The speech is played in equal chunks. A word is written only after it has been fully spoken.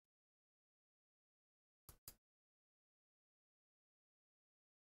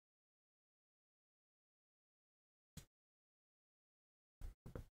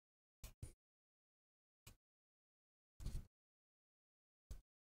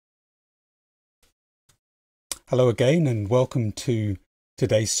Hello again and welcome to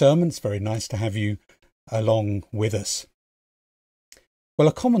today's sermon. It's very nice to have you along with us. Well,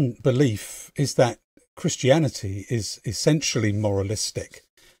 a common belief is that Christianity is essentially moralistic,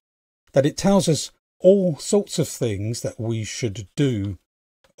 that it tells us all sorts of things that we should do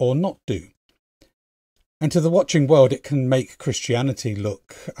or not do. And to the watching world, it can make Christianity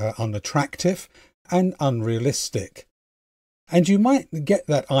look unattractive and unrealistic. And you might get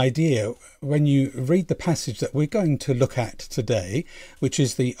that idea when you read the passage that we're going to look at today, which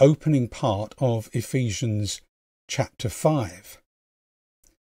is the opening part of Ephesians chapter 5.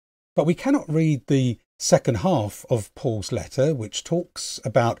 But we cannot read the second half of Paul's letter, which talks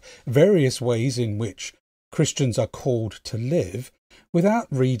about various ways in which Christians are called to live, without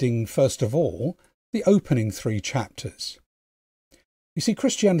reading, first of all, the opening 3 chapters. You see,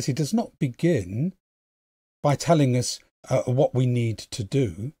 Christianity does not begin by telling us what we need to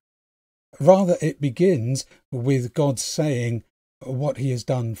do. Rather, it begins with God saying what he has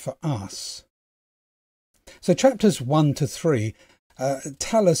done for us. So chapters 1 to 3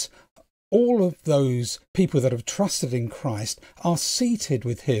 tell us all of those people that have trusted in Christ are seated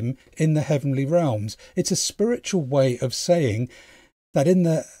with him in the heavenly realms. It's a spiritual way of saying that in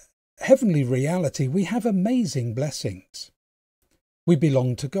the heavenly reality we have amazing blessings. We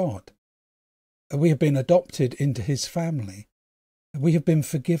belong to God. We have been adopted into his family. We have been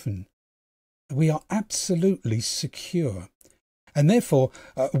forgiven. We are absolutely secure. And therefore,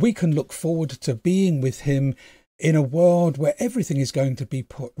 we can look forward to being with him in a world where everything is going to be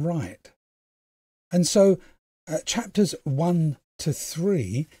put right. And so, chapters 1 to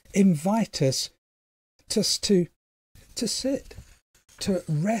 3 invite us just to sit, to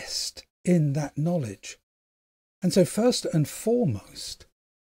rest in that knowledge. And so, first and foremost,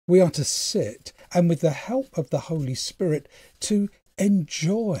 we are to sit and with the help of the Holy Spirit to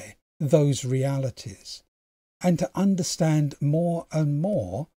enjoy those realities and to understand more and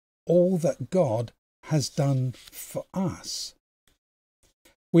more all that God has done for us.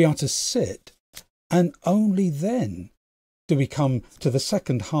 We are to sit, and only then do we come to the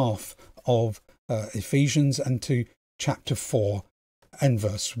second half of Ephesians and to chapter 4 and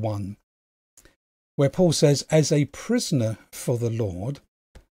verse 1, where Paul says, "As a prisoner for the Lord,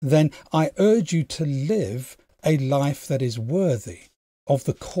 then I urge you to live a life that is worthy of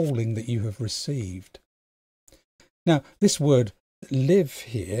the calling that you have received." Now, this word live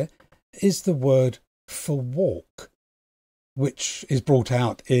here is the word for walk, which is brought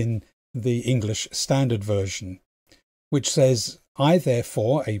out in the English Standard Version, which says, "I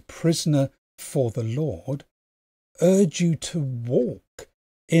therefore, a prisoner for the Lord, urge you to walk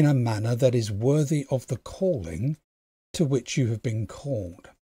in a manner that is worthy of the calling to which you have been called."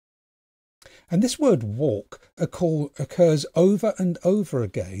 And this word walk occurs over and over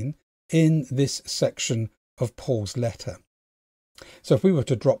again in this section of Paul's letter. So if we were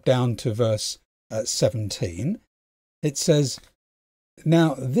to drop down to verse 17, it says,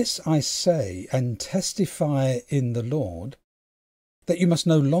 "Now this I say and testify in the Lord, that you must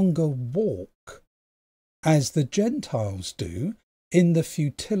no longer walk as the Gentiles do in the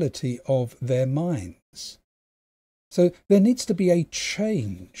futility of their minds." So there needs to be a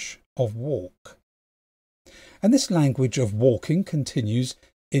change of walk. And this language of walking continues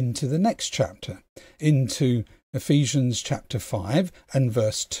into the next chapter, into Ephesians chapter 5 and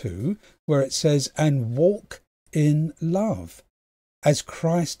verse 2, where it says, "And walk in love, as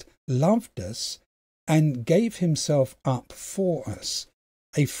Christ loved us and gave himself up for us,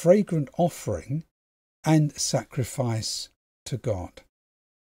 a fragrant offering and sacrifice to God."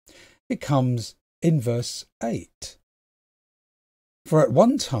 It comes in verse 8. "For at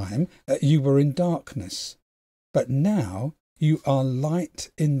one time you were in darkness, but now you are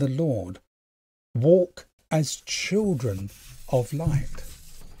light in the Lord. Walk as children of light."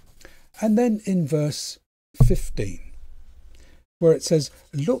 And then in verse 15, where it says,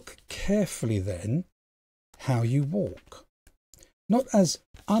 "Look carefully then how you walk, not as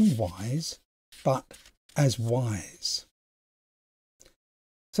unwise, but as wise."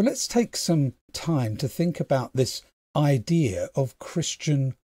 So let's take some time to think about this idea of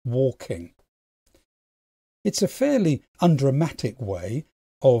Christian walking. It's a fairly undramatic way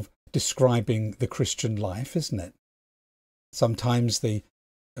of describing the Christian life, isn't it? Sometimes the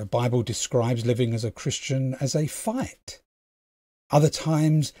Bible describes living as a Christian as a fight. Other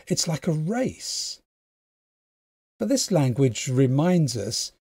times it's like a race. But this language reminds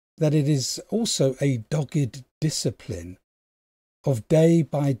us that it is also a dogged discipline of day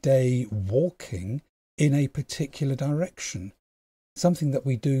by day walking in a particular direction, something that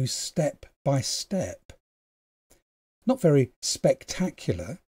we do step by step. Not very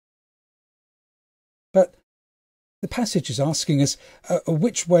spectacular, but The passage is asking us,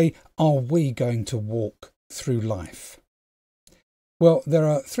 which way are we going to walk through life? Well, there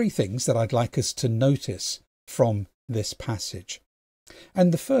are three things that I'd like us to notice from this passage.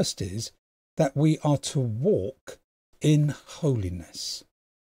 And the first is that we are to walk in holiness.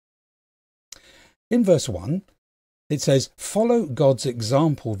 In verse 1, it says, "Follow God's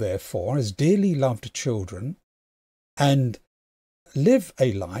example, therefore, as dearly loved children, and live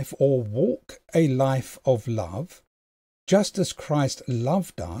a life or walk a life of love, just as Christ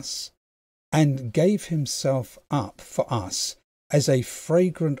loved us and gave himself up for us as a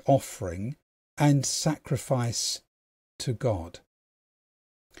fragrant offering and sacrifice to God."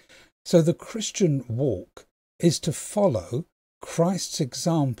 So the Christian walk is to follow Christ's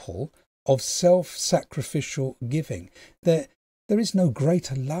example of self-sacrificial giving. There is no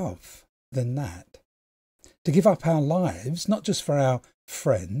greater love than that. To give up our lives, not just for our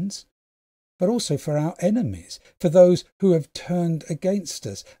friends, but also for our enemies, for those who have turned against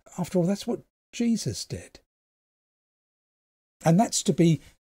us. After all, that's what Jesus did. And that's to be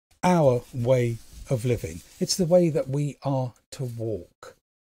our way of living. It's the way that we are to walk,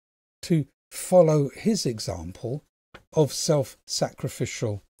 to follow his example of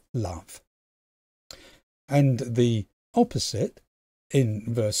self-sacrificial love. And the opposite,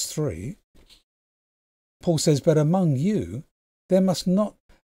 in verse 3, Paul says, "But among you there must not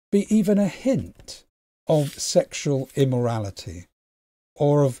be even a hint of sexual immorality,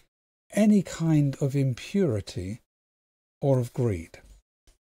 or of any kind of impurity, or of greed."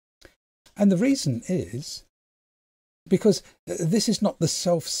 And the reason is because this is not the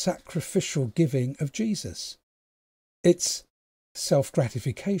self-sacrificial giving of Jesus. It's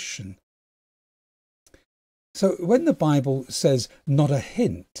self-gratification. So when the Bible says not a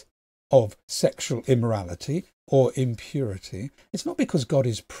hint of sexual immorality or impurity, it's not because God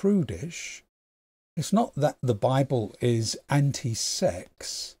is prudish. It's not that the Bible is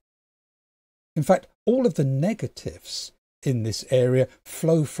anti-sex. In fact, all of the negatives in this area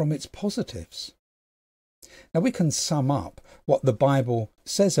flow from its positives. Now, we can sum up what the Bible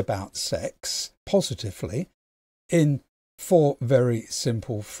says about sex positively in 4 very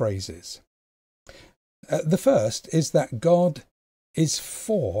simple phrases. The first is that God is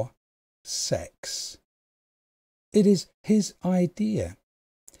for sex. It is his idea.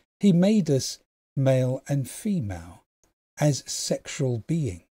 He made us male and female as sexual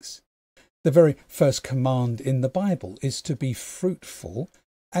beings. The very first command in the Bible is to be fruitful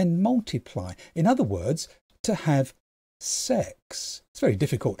and multiply. In other words, to have sex. It's very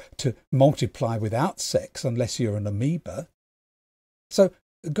difficult to multiply without sex unless you're an amoeba. So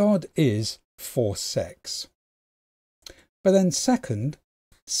God is for sex. But then second,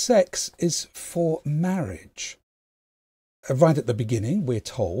 sex is for marriage. Right at the beginning, we're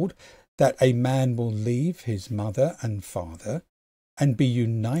told that a man will leave his mother and father and be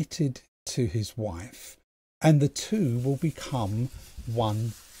united to his wife, and the two will become one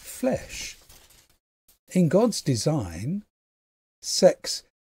flesh. In God's design, sex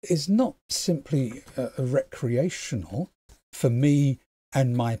is not simply recreational for me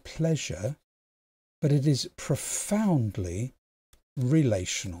and my pleasure, but it is profoundly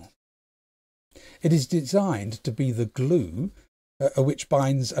relational. It is designed to be the glue which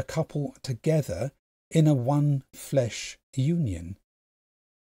binds a couple together in a one flesh union.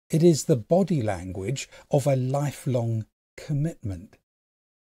 It is the body language of a lifelong commitment.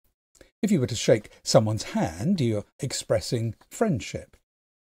 If you were to shake someone's hand, you're expressing friendship.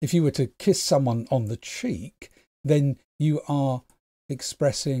 If you were to kiss someone on the cheek, then you are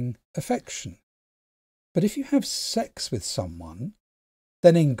expressing affection. But if you have sex with someone,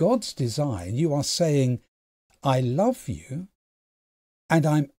 then in God's design you are saying, I love you and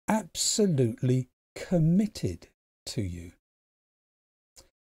I'm absolutely committed to you.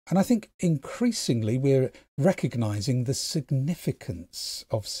 And I think increasingly we're recognizing the significance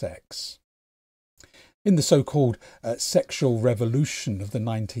of sex. In the so-called sexual revolution of the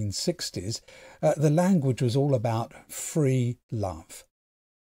 1960s, the language was all about free love.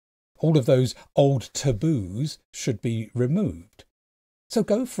 All of those old taboos should be removed. So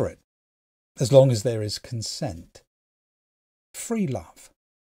go for it, as long as there is consent. Free love.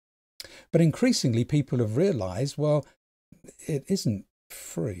 But increasingly people have realized, well, it isn't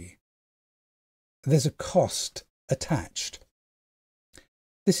free. There's a cost attached.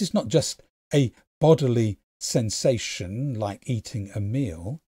 This is not just a bodily sensation like eating a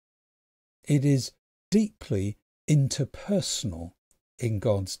meal. It is deeply interpersonal in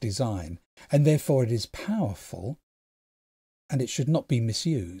God's design, and therefore it is powerful, and it should not be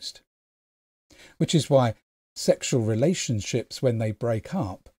misused. Which is why sexual relationships, when they break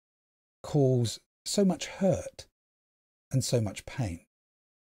up, cause so much hurt and so much pain.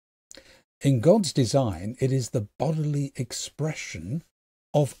 In God's design, it is the bodily expression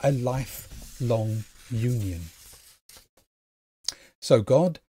of a lifelong union. So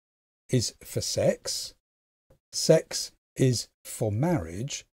God is for sex, sex is for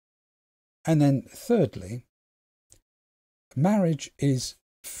marriage, and then thirdly, marriage is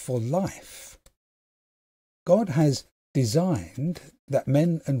for life. God has designed that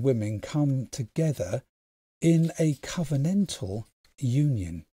men and women come together in a covenantal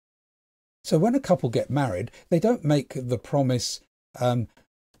union. So when a couple get married, they don't make the promise,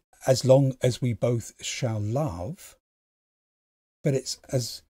 as long as we both shall love, but it's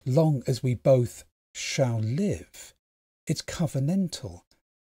as long as we both shall live. It's covenantal.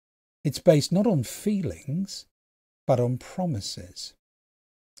 It's based not on feelings, but on promises.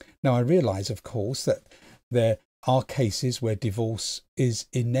 Now, I realise, of course, that there are cases where divorce is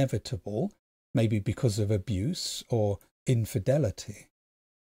inevitable, maybe because of abuse or infidelity.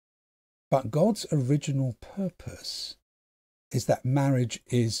 But God's original purpose is that marriage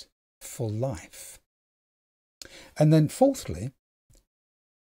is for life. And then fourthly,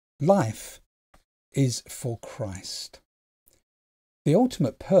 life is for Christ. The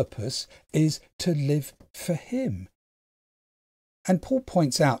ultimate purpose is to live for Him. And Paul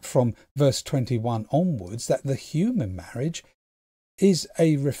points out from verse 21 onwards that the human marriage is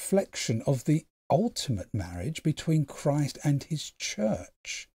a reflection of the ultimate marriage between Christ and His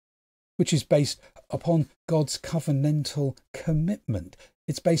church, which is based upon God's covenantal commitment.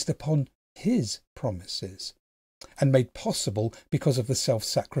 It's based upon His promises and made possible because of the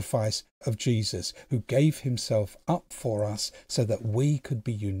self-sacrifice of Jesus, who gave Himself up for us so that we could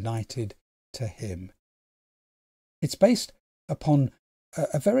be united to Him. It's based upon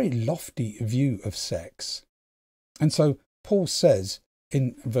a very lofty view of sex. And so Paul says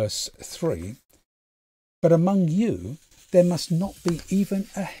in verse 3, "But among you there must not be even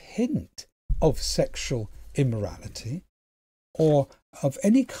a hint of sexual immorality, or of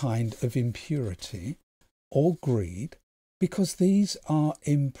any kind of impurity or greed, because these are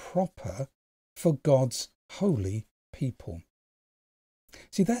improper for God's holy people."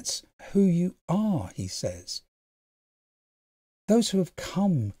 See, that's who you are, he says. Those who have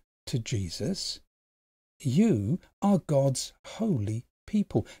come to Jesus, you are God's holy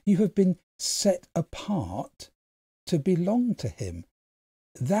people. You have been set apart to belong to Him.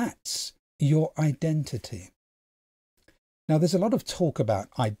 That's your identity. Now, there's a lot of talk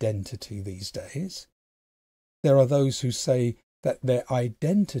about identity these days. There are those who say that their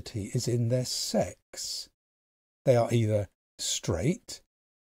identity is in their sex. They are either straight,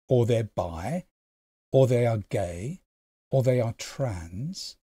 or they're bi, or they are gay, or they are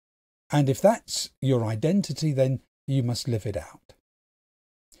trans. And if that's your identity, then you must live it out.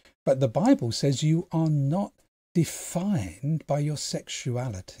 But the Bible says you are not defined by your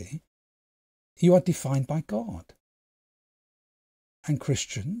sexuality. You are defined by God. And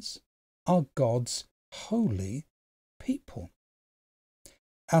Christians are God's holy people.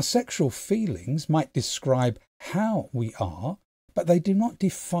 Our sexual feelings might describe how we are, but they do not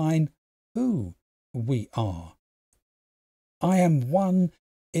define who we are. I am one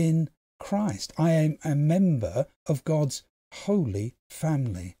in Christ. I am a member of God's holy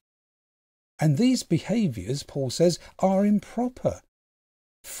family. And these behaviours, Paul says, are improper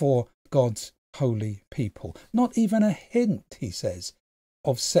for God's holy people. Not even a hint, he says,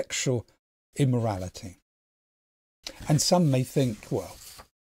 of sexual immorality. And some may think, well,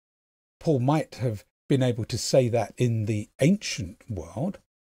 Paul might have been able to say that in the ancient world,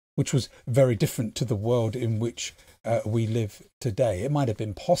 which was very different to the world in which we live today. It might have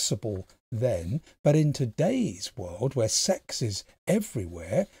been possible then, but in today's world, where sex is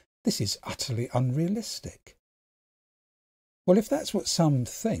everywhere, this is utterly unrealistic. Well, if that's what some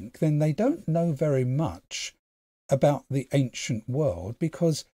think, then they don't know very much about the ancient world,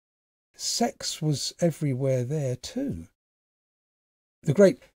 because sex was everywhere there too. The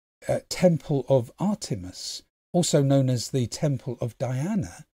great temple of Artemis, also known as the Temple of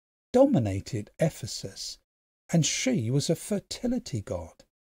Diana, dominated Ephesus, and she was a fertility god.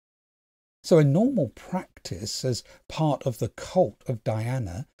 So a normal practice as part of the cult of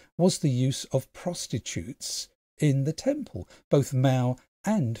Diana was the use of prostitutes in the temple, both male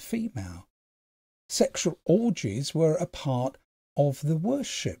and female. Sexual orgies were a part of the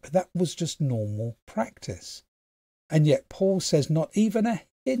worship. That was just normal practice. And yet Paul says not even a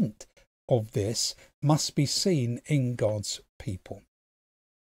hint of this must be seen in God's people.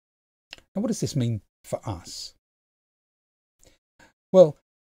 Now, what does this mean for us? Well,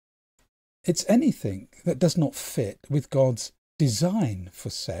 it's anything that does not fit with God's design for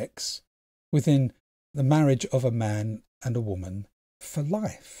sex within the marriage of a man and a woman for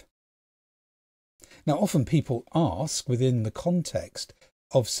life. Now, often people ask, within the context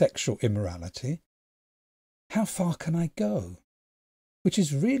of sexual immorality, how far can I go? Which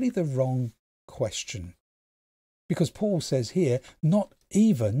is really the wrong question. Because Paul says here, not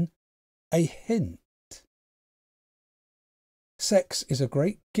even a hint. Sex is a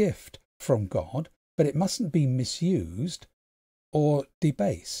great gift from God, but it mustn't be misused or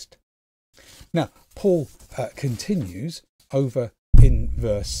debased. Now, Paul continues over in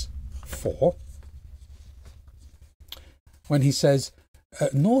verse 4, when he says,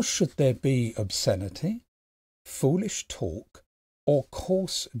 nor should there be obscenity, foolish talk, or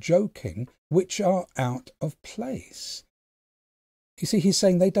coarse joking, which are out of place. You see, he's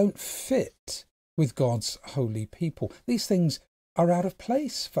saying they don't fit with God's holy people. These things are out of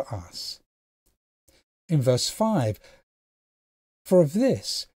place for us. In verse 5, for of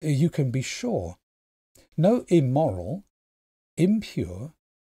this you can be sure, no immoral, impure,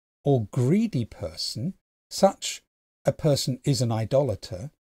 or greedy person, such a person is an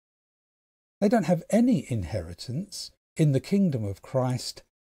idolater, they don't have any inheritance in the kingdom of Christ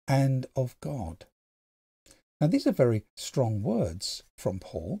and of God. Now, these are very strong words from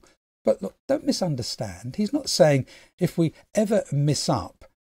Paul, but look, don't misunderstand. He's not saying if we ever miss up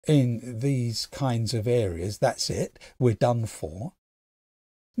in these kinds of areas, that's it, we're done for.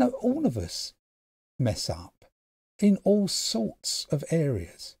 No, all of us mess up in all sorts of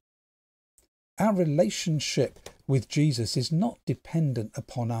areas. Our relationship with Jesus is not dependent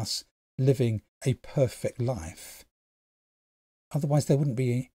upon us living a perfect life. Otherwise, there wouldn't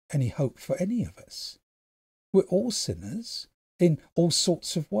be any hope for any of us. We're all sinners in all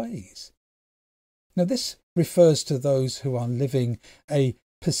sorts of ways. Now, this refers to those who are living a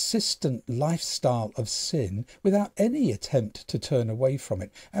persistent lifestyle of sin without any attempt to turn away from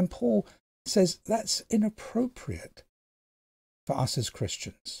it. And Paul says that's inappropriate for us as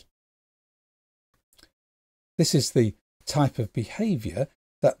Christians. This is the type of behaviour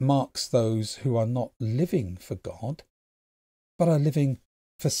that marks those who are not living for God, but are living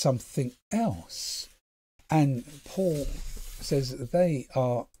for something else. And Paul says that they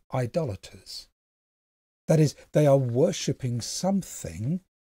are idolaters. That is, they are worshipping something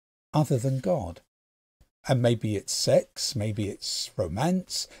other than God. And maybe it's sex, maybe it's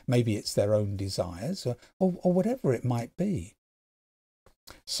romance, maybe it's their own desires, or whatever it might be.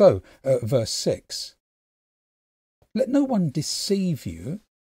 So, verse 6, let no one deceive you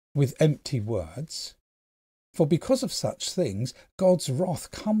with empty words, for because of such things God's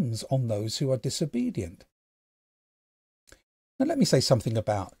wrath comes on those who are disobedient. Now let me say something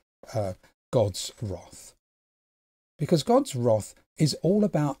about God's wrath. Because God's wrath is all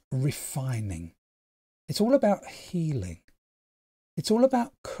about refining. It's all about healing. It's all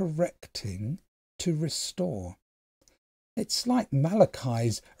about correcting to restore. It's like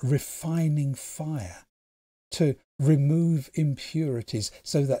Malachi's refining fire to remove impurities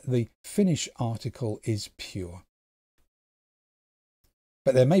so that the finished article is pure.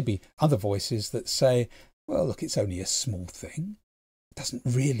 But there may be other voices that say, well, look, it's only a small thing. It doesn't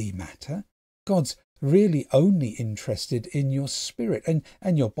really matter. God's really only interested in your spirit,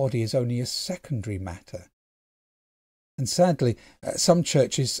 and your body is only a secondary matter. And sadly, some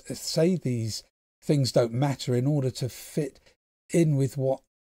churches say these things don't matter in order to fit in with what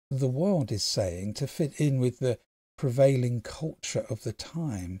the world is saying, to fit in with the prevailing culture of the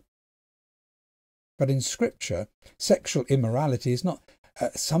time. But in Scripture, sexual immorality is not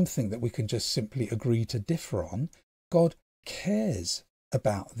something that we can just simply agree to differ on. God cares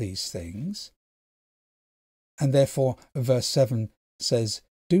about these things. And therefore, verse 7 says,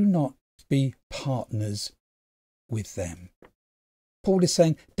 do not be partners with them. Paul is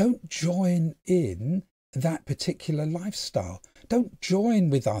saying, don't join in that particular lifestyle. Don't join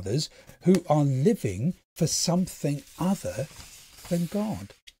with others who are living for something other than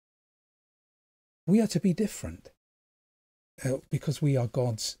God. We are to be different because we are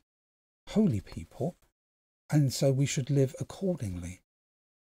God's holy people, and so we should live accordingly.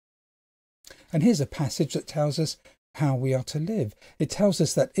 And here's a passage that tells us how we are to live. It tells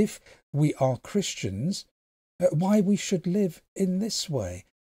us that if we are Christians, why we should live in this way.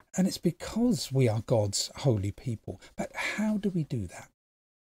 And it's because we are God's holy people. But how do we do that?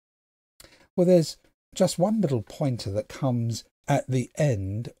 Well, there's just one little pointer that comes at the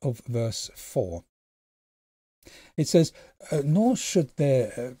end of verse 4. It says, nor should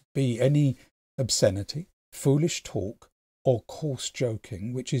there be any obscenity, foolish talk, or coarse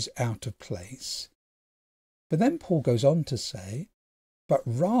joking, which is out of place. But then Paul goes on to say, but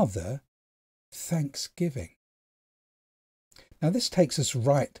rather thanksgiving. Now this takes us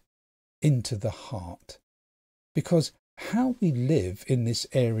right into the heart, because how we live in this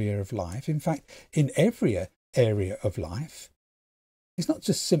area of life, in fact, in every area of life, is not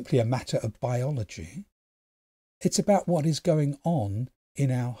just simply a matter of biology. It's about what is going on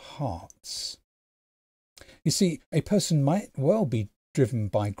in our hearts. You see, a person might well be driven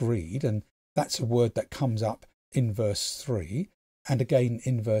by greed, and that's a word that comes up in verse 3 and again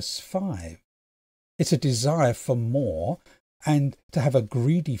in verse 5. It's a desire for more and to have a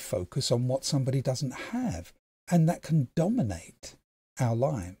greedy focus on what somebody doesn't have, and that can dominate our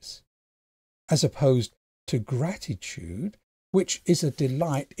lives, as opposed to gratitude, which is a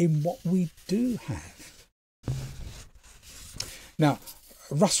delight in what we do have. Now,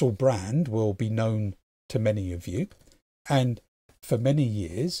 Russell Brand will be known to many of you, and for many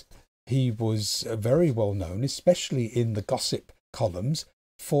years he was very well known, especially in the gossip columns,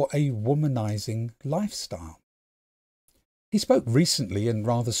 for a womanizing lifestyle. He spoke recently and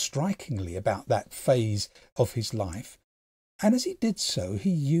rather strikingly about that phase of his life, and as he did so,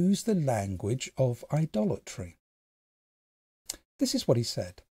 he used the language of idolatry. This is what he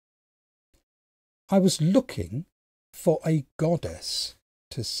said: "I was looking for a goddess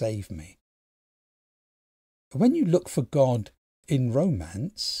to save me." When you look for God in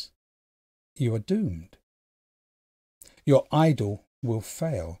romance, you are doomed. Your idol will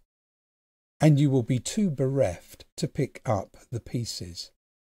fail, and you will be too bereft to pick up the pieces.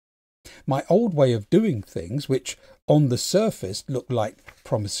 My old way of doing things, which on the surface looked like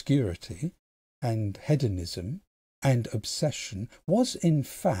promiscuity and hedonism and obsession, was in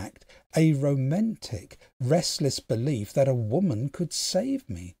fact a romantic, restless belief that a woman could save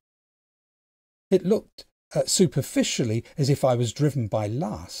me. It looked superficially as if I was driven by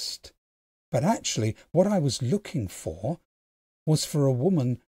lust, but actually what I was looking for was for a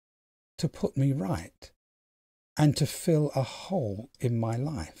woman to put me right and to fill a hole in my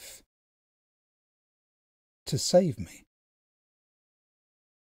life, to save me.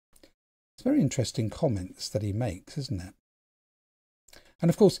 It's very interesting comments that he makes, isn't it? And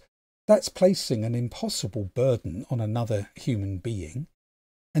of course, that's placing an impossible burden on another human being.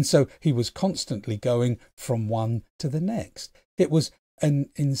 And so he was constantly going from one to the next. It was an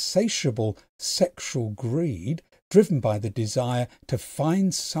insatiable sexual greed driven by the desire to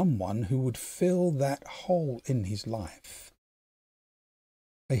find someone who would fill that hole in his life,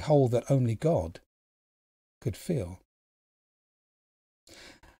 a hole that only God could fill.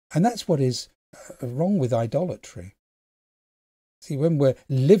 And that's what is wrong with idolatry. See, when we're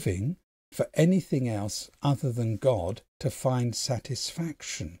living for anything else other than God to find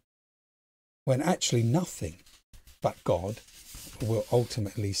satisfaction, when actually nothing but God will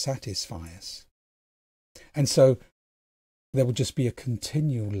ultimately satisfy us. And so there will just be a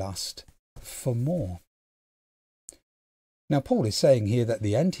continual lust for more. Now, Paul is saying here that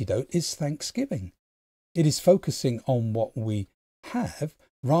the antidote is thanksgiving. It is focusing on what we have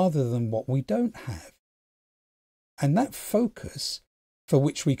rather than what we don't have. And that focus, for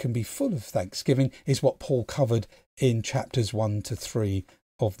which we can be full of thanksgiving, is what Paul covered in chapters 1 to 3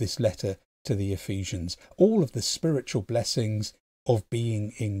 of this letter to the Ephesians. All of the spiritual blessings of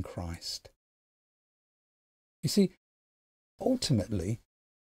being in Christ. You see, ultimately,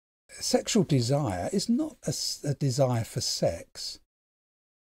 sexual desire is not a desire for sex.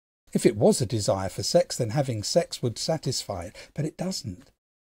 If it was a desire for sex, then having sex would satisfy it, but it doesn't.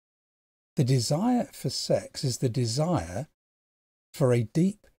 The desire for sex is the desire for a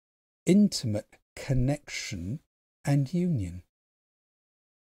deep, intimate connection and union.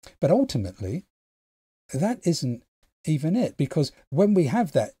 But ultimately, that isn't even it, because when we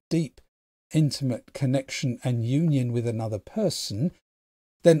have that deep, intimate connection and union with another person,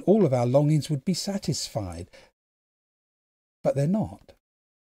 then all of our longings would be satisfied. But they're not.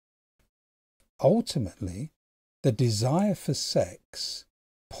 Ultimately, the desire for sex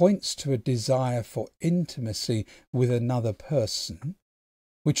points to a desire for intimacy with another person,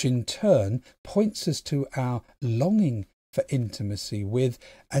 which in turn points us to our longing for intimacy with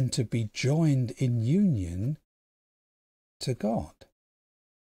and to be joined in union to God.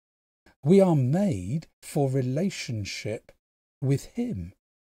 We are made for relationship with Him.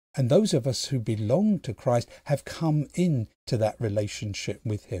 And those of us who belong to Christ have come into that relationship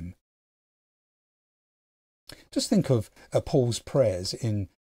with Him. Just think of Paul's prayers in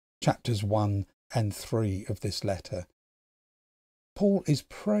chapters 1 and 3 of this letter. Paul is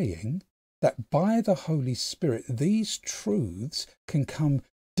praying that by the Holy Spirit these truths can come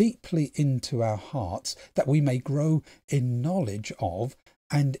deeply into our hearts, that we may grow in knowledge of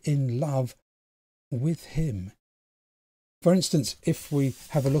and in love with Him. For instance, if we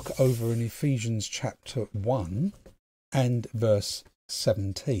have a look over in Ephesians chapter 1 and verse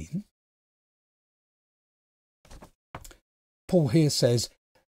 17, Paul here says,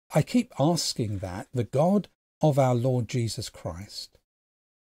 I keep asking that the God of our Lord Jesus Christ,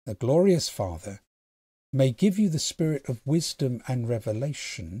 the glorious Father, may give you the spirit of wisdom and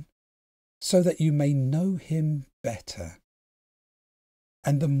revelation so that you may know him better.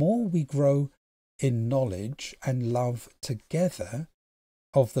 And the more we grow in knowledge and love together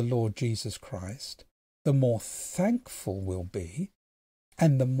of the Lord Jesus Christ, the more thankful we'll be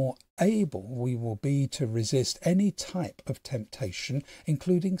and the more able we will be to resist any type of temptation,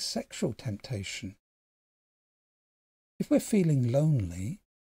 including sexual temptation. If we're feeling lonely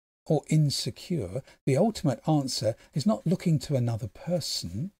or insecure, the ultimate answer is not looking to another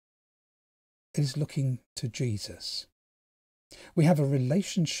person, it is looking to Jesus. We have a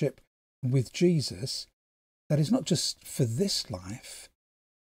relationship with Jesus that is not just for this life,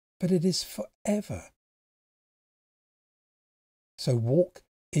 but it is forever. So walk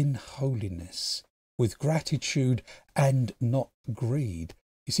in holiness with gratitude and not greed.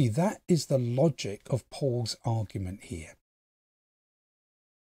 You see, that is the logic of Paul's argument here.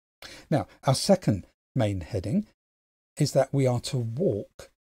 Now, our second main heading is that we are to walk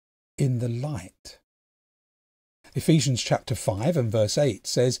in the light. Ephesians chapter 5 and verse 8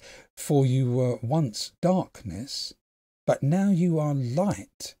 says, For you were once darkness, but now you are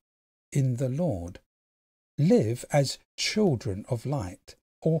light in the Lord. Live as children of light,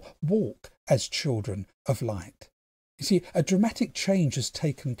 or walk as children of light. You see, a dramatic change has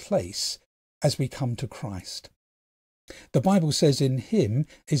taken place as we come to Christ. The Bible says in him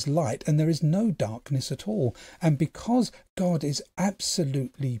is light and there is no darkness at all. And because God is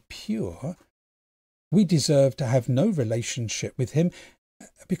absolutely pure, we deserve to have no relationship with him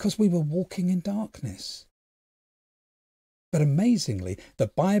because we were walking in darkness. But amazingly, the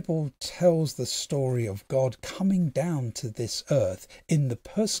Bible tells the story of God coming down to this earth in the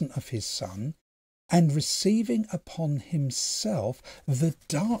person of his Son and receiving upon himself the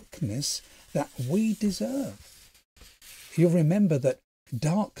darkness that we deserve. You'll remember that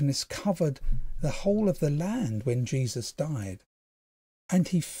darkness covered the whole of the land when Jesus died, and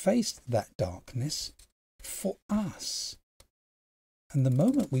he faced that darkness for us. And the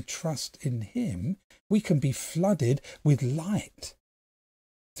moment we trust in him, we can be flooded with light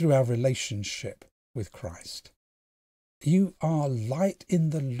through our relationship with Christ. You are light in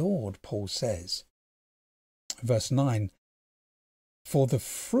the Lord, Paul says. Verse 9, for the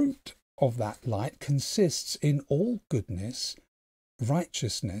fruit of that light consists in all goodness,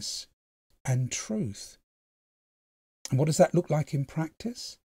 righteousness, and truth. And what does that look like in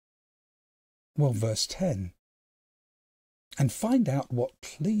practice? Well, verse 10. And find out what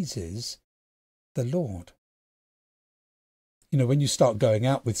pleases the Lord. You know, when you start going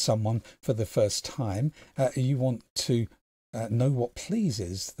out with someone for the first time, you want to know what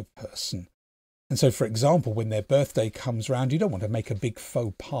pleases the person. And so, for example, when their birthday comes round, you don't want to make a big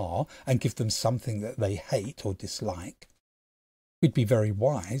faux pas and give them something that they hate or dislike. We'd be very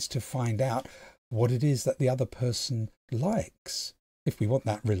wise to find out what it is that the other person likes if we want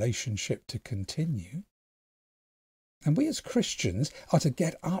that relationship to continue. And we as Christians are to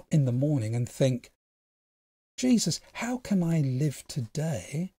get up in the morning and think, Jesus, how can I live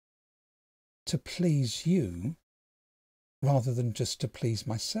today to please you rather than just to please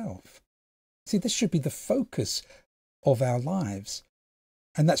myself? See, this should be the focus of our lives.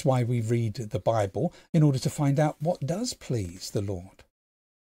 And that's why we read the Bible, in order to find out what does please the Lord.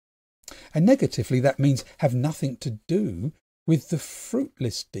 And negatively, that means have nothing to do with the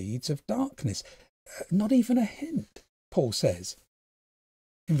fruitless deeds of darkness. Not even a hint, Paul says.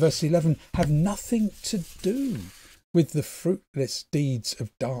 In verse 11, have nothing to do with the fruitless deeds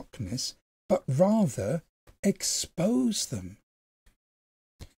of darkness, but rather expose them.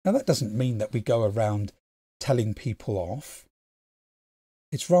 Now, that doesn't mean that we go around telling people off.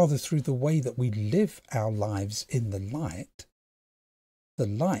 It's rather through the way that we live our lives in the light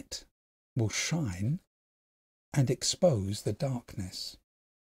will shine and expose the darkness.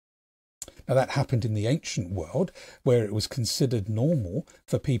 Now, that happened in the ancient world, where it was considered normal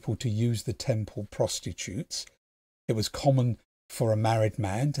for people to use the temple prostitutes. It was common for a married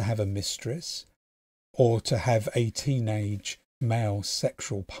man to have a mistress or to have a teenage male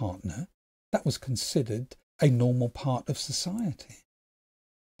sexual partner. That was considered a normal part of society.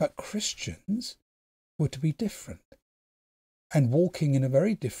 But Christians were to be different, and walking in a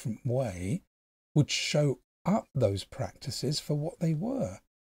very different way would show up those practices for what they were.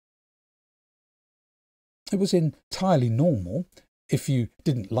 It was entirely normal if you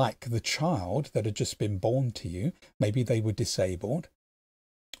didn't like the child that had just been born to you. Maybe they were disabled,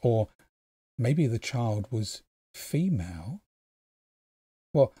 or maybe the child was female.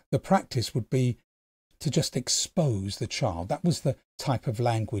 Well, the practice would be to just expose the child. That was the type of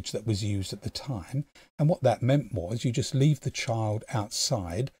language that was used at the time. And what that meant was you just leave the child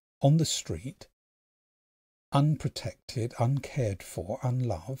outside on the street, unprotected, uncared for,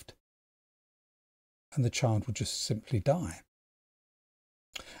 unloved, and the child would just simply die.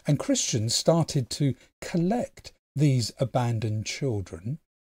 And Christians started to collect these abandoned children,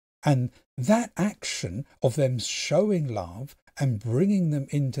 and that action of them showing love and bringing them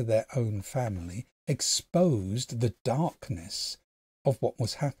into their own family exposed the darkness of what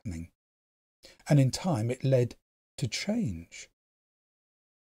was happening. And in time it led to change.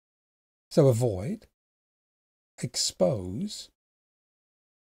 So avoid, expose,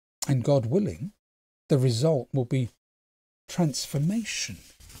 and God willing, the result will be transformation.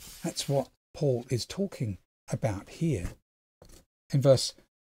 That's what Paul is talking about here in verse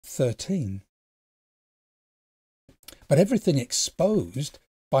 13. But everything exposed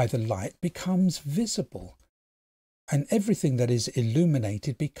by the light becomes visible, and everything that is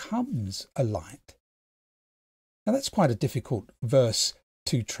illuminated becomes a light. Now that's quite a difficult verse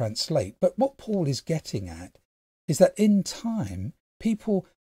to translate, but what Paul is getting at is that in time people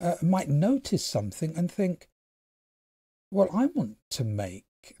might notice something and think, well, I want to make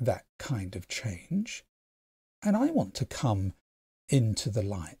that kind of change, and I want to come into the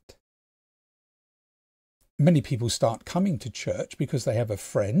light. Many people start coming to church because they have a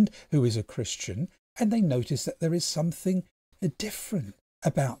friend who is a Christian, and they notice that there is something different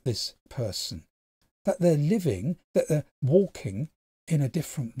about this person, that they're living, that they're walking in a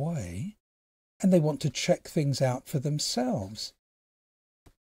different way, and they want to check things out for themselves.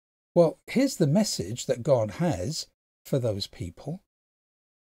 Well, here's the message that God has for those people.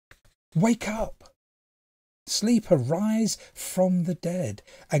 Wake up, sleep, arise from the dead,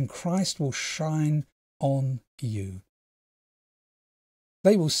 and Christ will shine on you.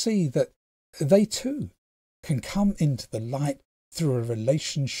 They will see that they too can come into the light through a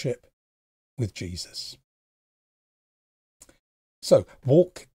relationship with Jesus. So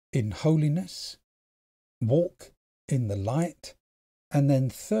walk in holiness, walk in the light, and then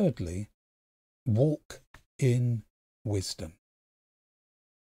thirdly, walk in wisdom.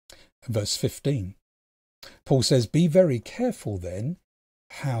 Verse 15, Paul says, be very careful then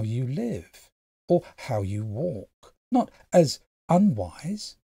how you live, or how you walk, not as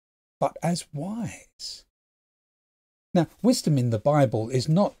unwise, but as wise. Now, wisdom in the Bible is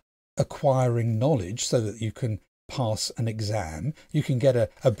not acquiring knowledge so that you can pass an exam. You can get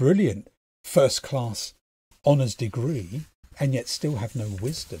a brilliant first-class honours degree and yet still have no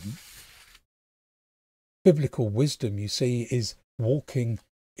wisdom. Biblical wisdom, you see, is walking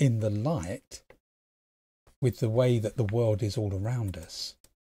in the light with the way that the world is all around us.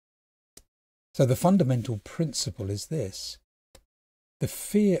 So the fundamental principle is this: the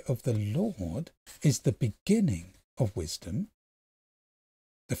fear of the Lord is the beginning of wisdom.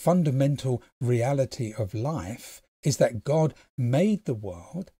 The fundamental reality of life is that God made the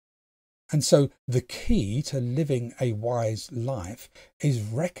world, and so the key to living a wise life is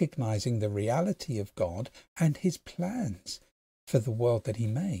recognizing the reality of God and his plans for the world that he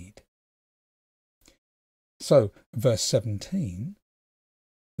made. So, verse 17,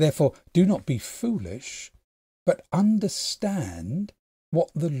 therefore do not be foolish, but understand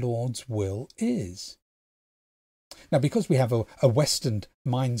what the Lord's will is. Now, because we have a Western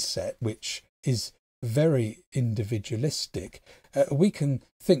mindset, which is very individualistic, we can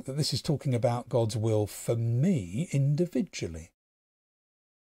think that this is talking about God's will for me individually.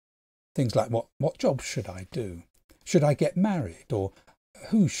 Things like what job should I do? Should I get married? Or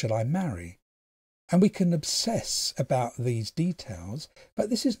who should I marry? And we can obsess about these details, but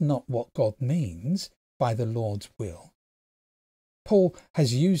this is not what God means by the Lord's will. Paul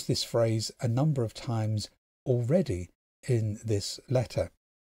has used this phrase a number of times already in this letter.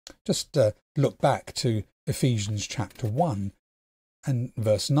 Just look back to Ephesians chapter 1 and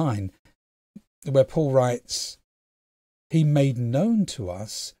verse 9, where Paul writes, he made known to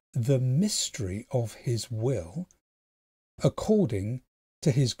us the mystery of his will, according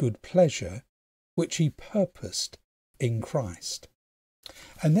to his good pleasure, which he purposed in Christ.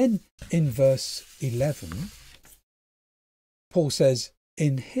 And then in verse 11, Paul says,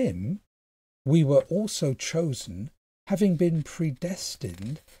 in him we were also chosen, having been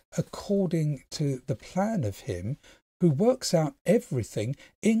predestined according to the plan of him who works out everything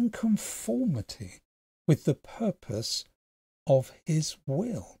in conformity with the purpose of his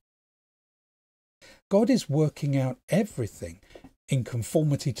will. God is working out everything in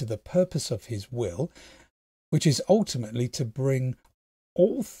conformity to the purpose of his will, which is ultimately to bring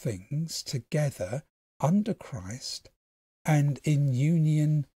all things together under Christ and in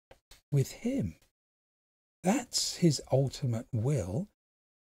union with him. That's his ultimate will.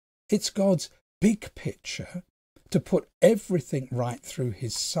 It's God's big picture to put everything right through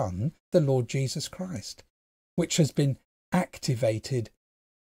his Son, the Lord Jesus Christ, which has been activated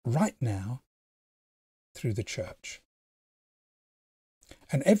right now through the church.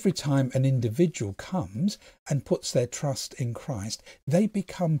 And every time an individual comes and puts their trust in Christ, they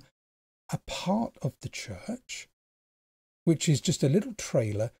become a part of the church, which is just a little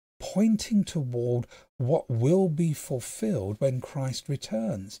trailer pointing toward what will be fulfilled when Christ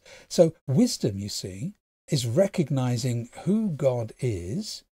returns. So wisdom, you see, is recognizing who God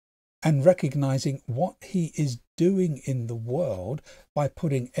is and recognizing what he is doing in the world by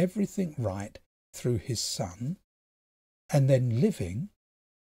putting everything right through his Son, and then living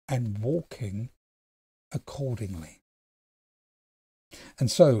and walking accordingly.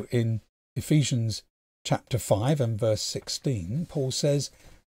 And so in Ephesians chapter 5 and verse 16, Paul says,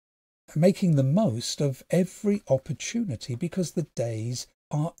 making the most of every opportunity because the days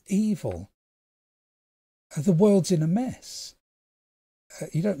are evil. The world's in a mess.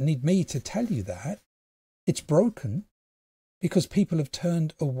 You don't need me to tell you that. It's broken because people have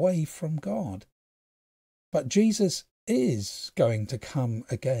turned away from God. But Jesus is going to come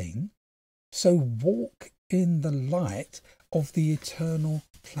again. So walk in the light of the eternal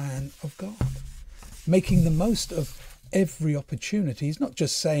plan of God. Making the most of every opportunity is not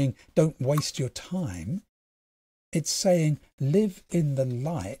just saying don't waste your time. It's saying live in the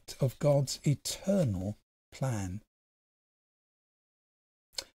light of God's eternal plan.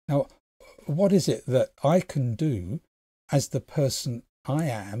 Now, what is it that I can do as the person I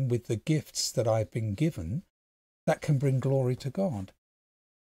am with the gifts that I've been given that can bring glory to God?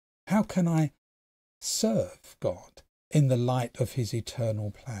 How can I serve God in the light of his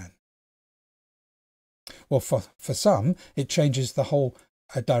eternal plan? Well, for some, it changes the whole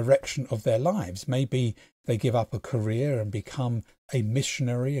direction of their lives. Maybe they give up a career and become a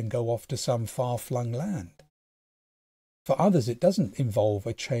missionary and go off to some far-flung land. For others, it doesn't involve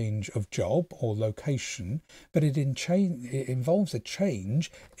a change of job or location, but it involves a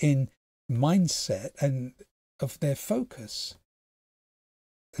change in mindset and of their focus.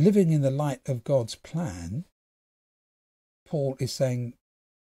 Living in the light of God's plan, Paul is saying,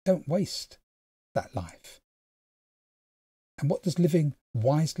 don't waste that life. And what does living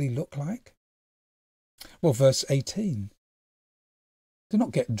wisely look like? Well, verse 18. Do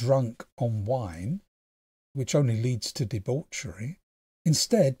not get drunk on wine, which only leads to debauchery.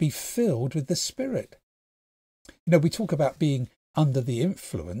 Instead, be filled with the Spirit. You know, we talk about being under the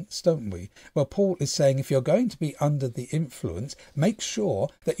influence, don't we? Well, Paul is saying if you're going to be under the influence, make sure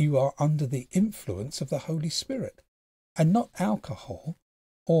that you are under the influence of the Holy Spirit and not alcohol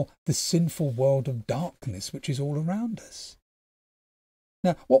or the sinful world of darkness which is all around us.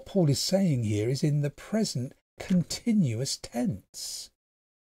 Now, what Paul is saying here is in the present continuous tense.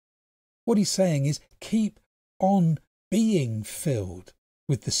 What he's saying is keep on being filled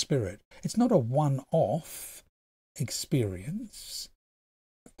with the Spirit. It's not a one-off experience,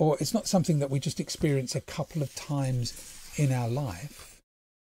 or it's not something that we just experience a couple of times in our life.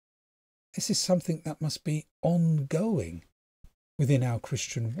 This is something that must be ongoing within our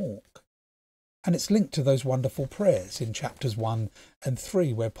Christian walk. And it's linked to those wonderful prayers in chapters 1 and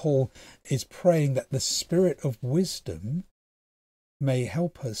 3, where Paul is praying that the Spirit of wisdom may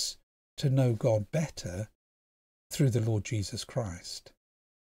help us to know God better through the Lord Jesus Christ.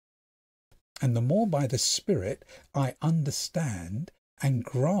 And the more by the Spirit I understand and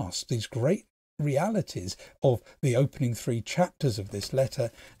grasp these great realities of the opening 3 chapters of this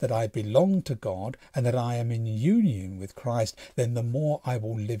letter, that I belong to God and that I am in union with Christ, then the more I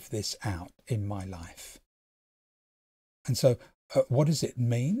will live this out in my life. And so what does it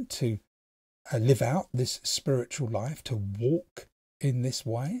mean to live out this spiritual life, to walk in this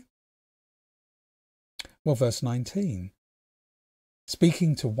way? Well, verse 19,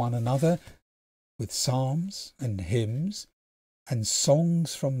 speaking to one another with psalms and hymns and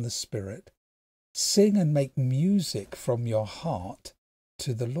songs from the Spirit, sing and make music from your heart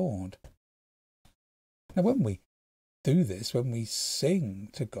to the Lord. Now, when we do this, when we sing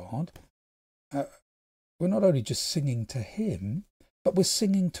to God, we're not only just singing to him, but we're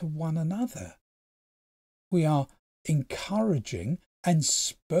singing to one another. We are encouraging and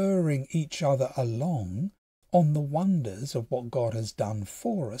spurring each other along on the wonders of what God has done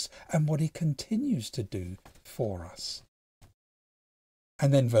for us and what he continues to do for us.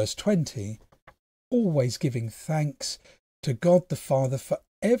 And then verse 20, always giving thanks to God the Father for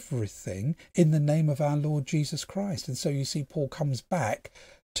everything in the name of our Lord Jesus Christ. And so you see, Paul comes back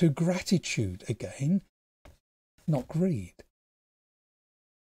to gratitude again, not greed.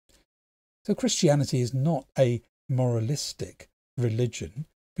 So Christianity is not a moralistic religion,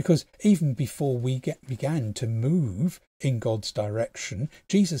 because even before we began to move in God's direction,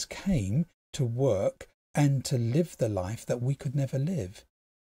 Jesus came to work and to live the life that we could never live.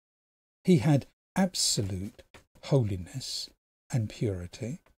 He had absolute holiness and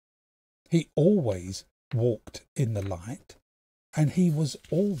purity. He always walked in the light, and he was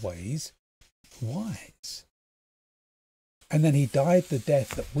always wise. And then he died the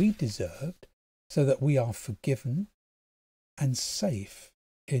death that we deserved, so that we are forgiven and safe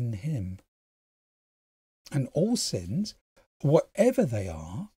in him. And all sins, whatever they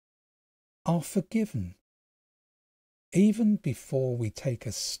are forgiven, even before we take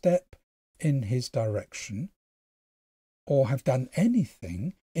a step in his direction or have done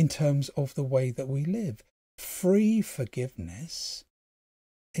anything in terms of the way that we live. Free forgiveness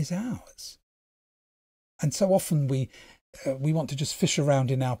is ours. And so often we want to just fish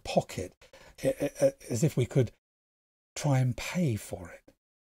around in our pocket as if we could try and pay for it.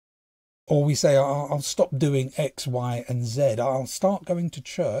 Or we say, I'll stop doing X, Y, and Z. I'll start going to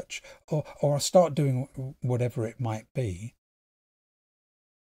church, or I'll start doing whatever it might be.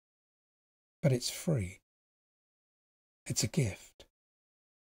 But it's free. It's a gift.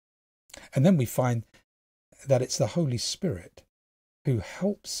 And then we find that it's the Holy Spirit who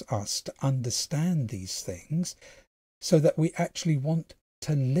helps us to understand these things, so that we actually want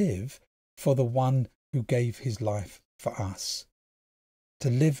to live for the one who gave his life for us. To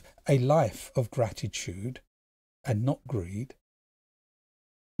live a life of gratitude and not greed,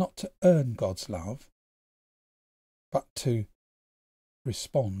 not to earn God's love, but to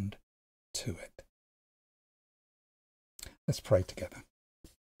respond to it. Let's pray together.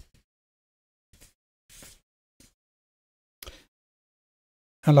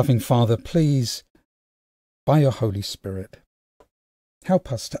 Our loving Father, please, by your Holy Spirit,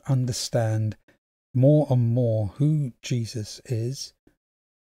 help us to understand more and more who Jesus is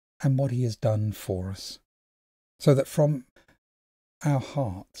and what he has done for us, so that from our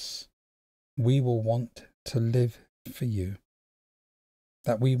hearts we will want to live for you,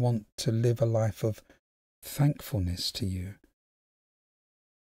 that we want to live a life of thankfulness to you.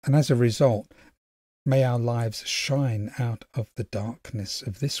 And as a result, may our lives shine out of the darkness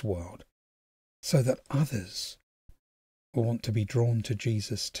of this world, so that others will want to be drawn to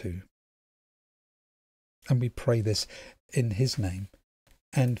Jesus too. And we pray this in his name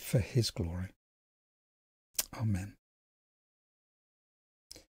and for his glory. Amen.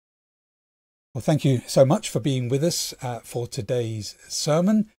 Well, thank you so much for being with us for today's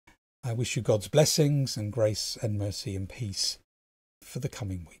sermon. I wish you God's blessings and grace and mercy and peace for the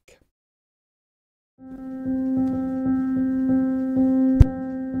coming week.